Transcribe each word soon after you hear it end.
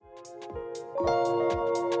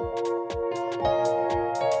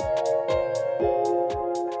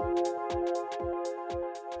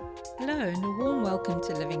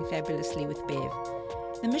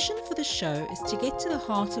this show is to get to the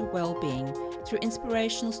heart of well-being through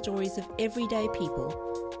inspirational stories of everyday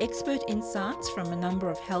people, expert insights from a number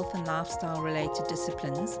of health and lifestyle-related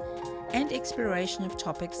disciplines, and exploration of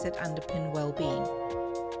topics that underpin well-being.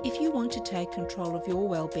 If you want to take control of your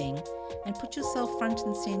well-being and put yourself front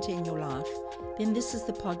and center in your life, then this is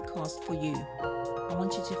the podcast for you. I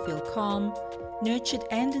want you to feel calm, nurtured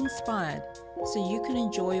and inspired so you can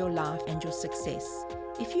enjoy your life and your success.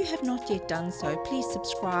 If you have not yet done so, please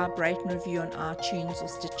subscribe, rate and review on iTunes or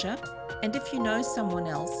Stitcher. And if you know someone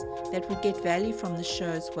else that would get value from the show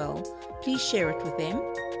as well, please share it with them.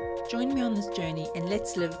 Join me on this journey and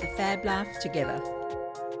let's live the fab life together.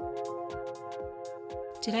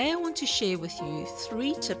 Today I want to share with you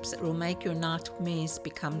 3 tips that will make your nightmares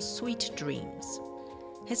become sweet dreams.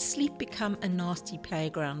 Has sleep become a nasty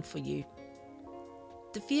playground for you?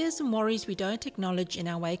 The fears and worries we don't acknowledge in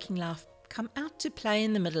our waking life come out to play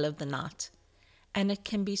in the middle of the night. And it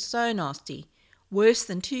can be so nasty, worse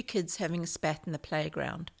than 2 kids having a spat in the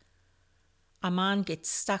playground. Our mind gets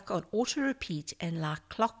stuck on auto-repeat and like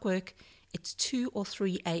clockwork, it's 2 or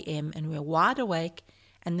 3 a.m. and we're wide awake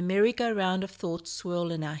and the merry-go-round of thoughts swirl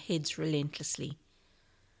in our heads relentlessly.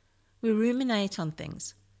 We ruminate on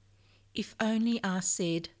things. If only I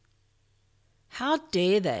said, how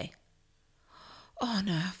dare they? Oh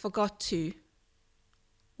no, I forgot to.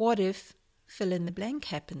 What if fill in the blank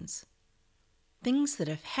happens? Things that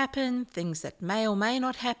have happened, things that may or may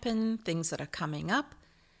not happen, things that are coming up.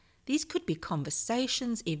 These could be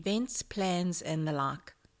conversations, events, plans, and the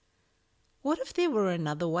like. What if there were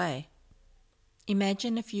another way?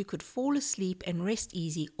 Imagine if you could fall asleep and rest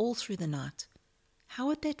easy all through the night. How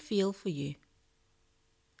would that feel for you?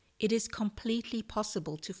 It is completely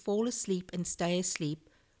possible to fall asleep and stay asleep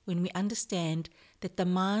when we understand that the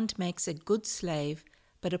mind makes a good slave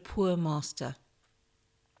but a poor master.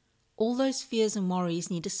 All those fears and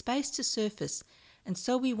worries need a space to surface, and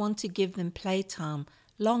so we want to give them playtime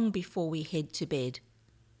long before we head to bed.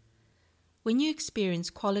 When you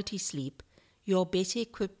experience quality sleep, you are better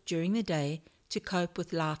equipped during the day to cope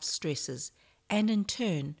with life's stresses, and in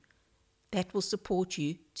turn, that will support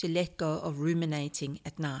you to let go of ruminating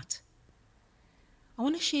at night. I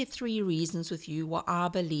want to share 3 reasons with you why I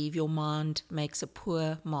believe your mind makes a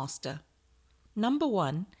poor master. Number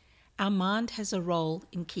 1, our mind has a role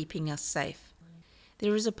in keeping us safe.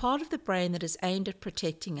 There is a part of the brain that is aimed at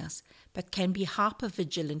protecting us, but can be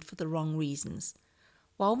hypervigilant for the wrong reasons.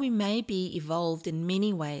 While we may be evolved in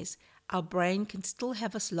many ways, our brain can still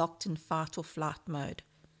have us locked in fight or flight mode.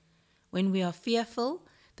 When we are fearful,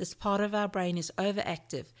 this part of our brain is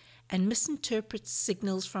overactive and misinterprets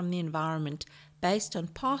signals from the environment based on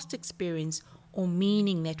past experience or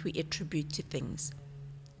meaning that we attribute to things.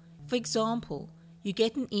 For example, you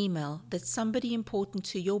get an email that somebody important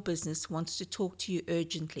to your business wants to talk to you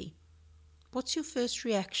urgently. What's your first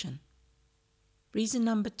reaction? Reason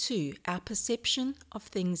number 2, our perception of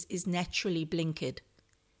things is naturally blinkered.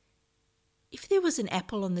 If there was an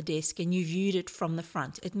apple on the desk and you viewed it from the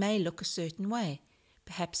front, it may look a certain way.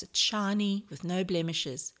 Perhaps it's shiny with no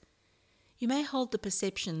blemishes. You may hold the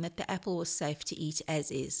perception that the apple was safe to eat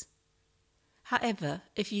as is. However,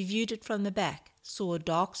 if you viewed it from the back, saw a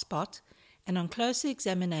dark spot, and on closer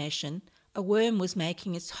examination, a worm was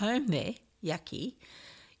making its home there, yucky,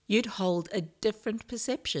 you'd hold a different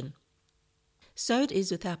perception. So it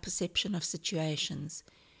is with our perception of situations.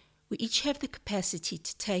 We each have the capacity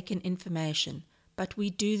to take in information, but we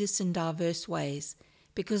do this in diverse ways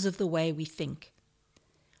because of the way we think.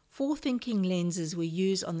 4 thinking lenses we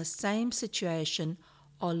use on the same situation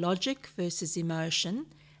are logic versus emotion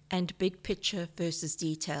and big picture versus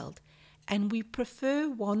detailed, and we prefer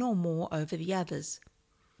one or more over the others.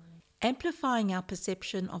 Amplifying our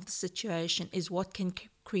perception of the situation is what can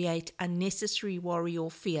create unnecessary worry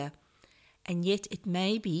or fear, and yet it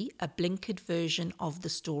may be a blinkered version of the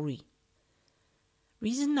story.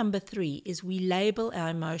 Reason number 3 is we label our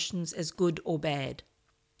emotions as good or bad.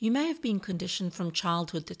 You may have been conditioned from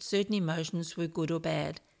childhood that certain emotions were good or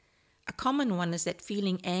bad. A common one is that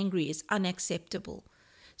feeling angry is unacceptable.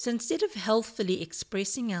 So instead of healthfully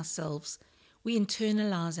expressing ourselves, we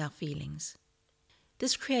internalize our feelings.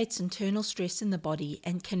 This creates internal stress in the body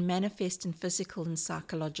and can manifest in physical and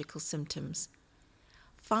psychological symptoms.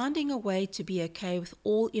 Finding a way to be okay with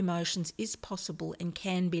all emotions is possible and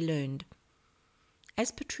can be learned.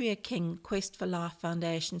 As Petrea King, Quest for Life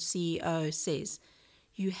Foundation CEO, says,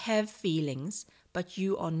 you have feelings, but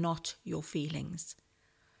you are not your feelings.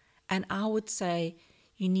 And I would say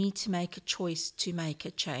you need to make a choice to make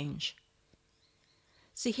a change.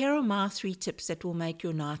 So here are my 3 tips that will make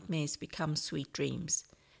your nightmares become sweet dreams.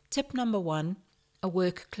 Tip number 1, a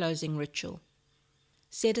work closing ritual.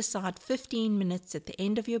 Set aside 15 minutes at the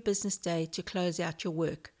end of your business day to close out your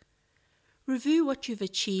work. Review what you've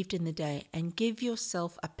achieved in the day and give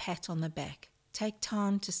yourself a pat on the back. Take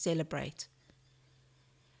time to celebrate.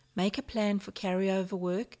 Make a plan for carryover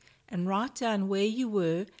work and write down where you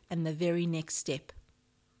were and the very next step.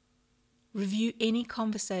 Review any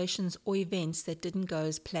conversations or events that didn't go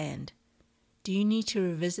as planned. Do you need to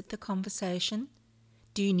revisit the conversation?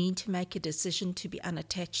 Do you need to make a decision to be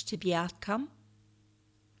unattached to the outcome?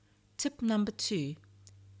 Tip number 2,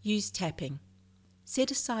 use tapping. Set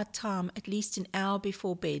aside time at least an hour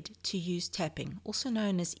before bed to use tapping, also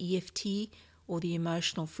known as EFT or the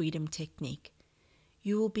Emotional Freedom Technique.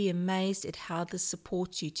 You will be amazed at how this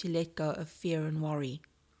supports you to let go of fear and worry.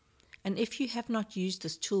 And if you have not used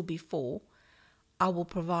this tool before, I will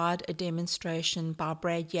provide a demonstration by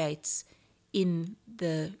Brad Yates in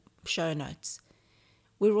the show notes.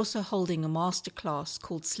 We're also holding a masterclass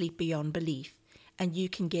called Sleep Beyond Belief, and you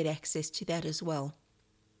can get access to that as well.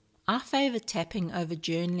 I favor tapping over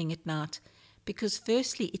journaling at night because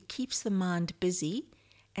firstly, it keeps the mind busy,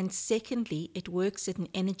 and secondly, it works at an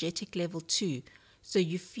energetic level too, so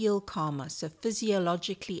you feel calmer, so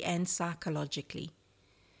physiologically and psychologically.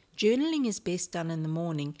 Journaling is best done in the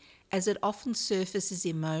morning as it often surfaces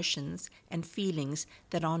emotions and feelings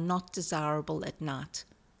that are not desirable at night.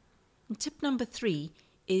 And tip number 3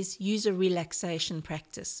 is use a relaxation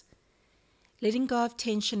practice. Letting go of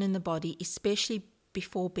tension in the body, especially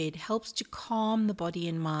before bed, helps to calm the body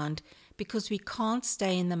and mind because we can't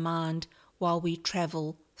stay in the mind while we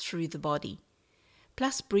travel through the body.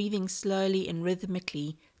 Plus, breathing slowly and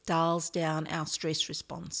rhythmically dials down our stress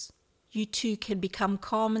response. You too can become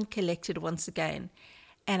calm and collected once again.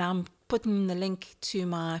 And I'm putting the link to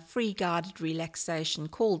my free guided relaxation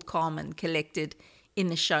called Calm and Collected in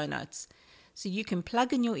the show notes. So you can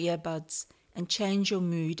plug in your earbuds and change your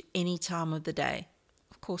mood any time of the day.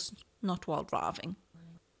 Of course, not while driving.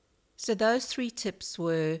 So those 3 tips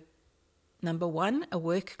were: number 1, a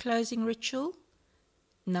work closing ritual;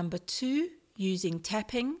 number 2, using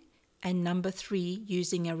tapping; and number 3,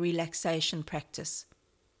 using a relaxation practice.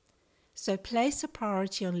 So place a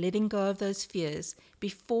priority on letting go of those fears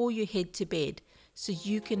before you head to bed so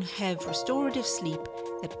you can have restorative sleep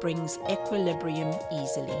that brings equilibrium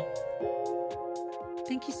easily.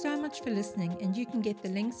 Thank you so much for listening, and you can get the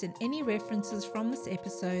links and any references from this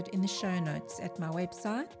episode in the show notes at my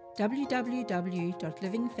website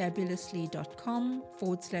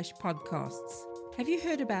www.livingfabulously.com/podcasts. Have you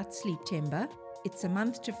heard about Sleeptember? It's a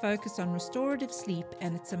month to focus on restorative sleep,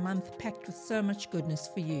 and it's a month packed with so much goodness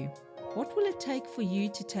for you. What will it take for you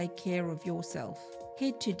to take care of yourself?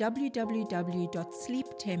 Head to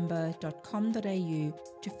www.sleeptember.com.au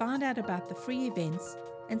to find out about the free events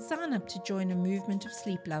and sign up to join a movement of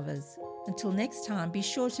sleep lovers. Until next time, be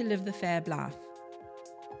sure to live the fab life.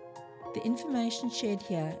 The information shared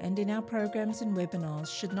here and in our programs and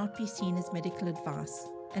webinars should not be seen as medical advice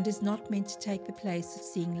and is not meant to take the place of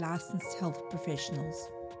seeing licensed health professionals.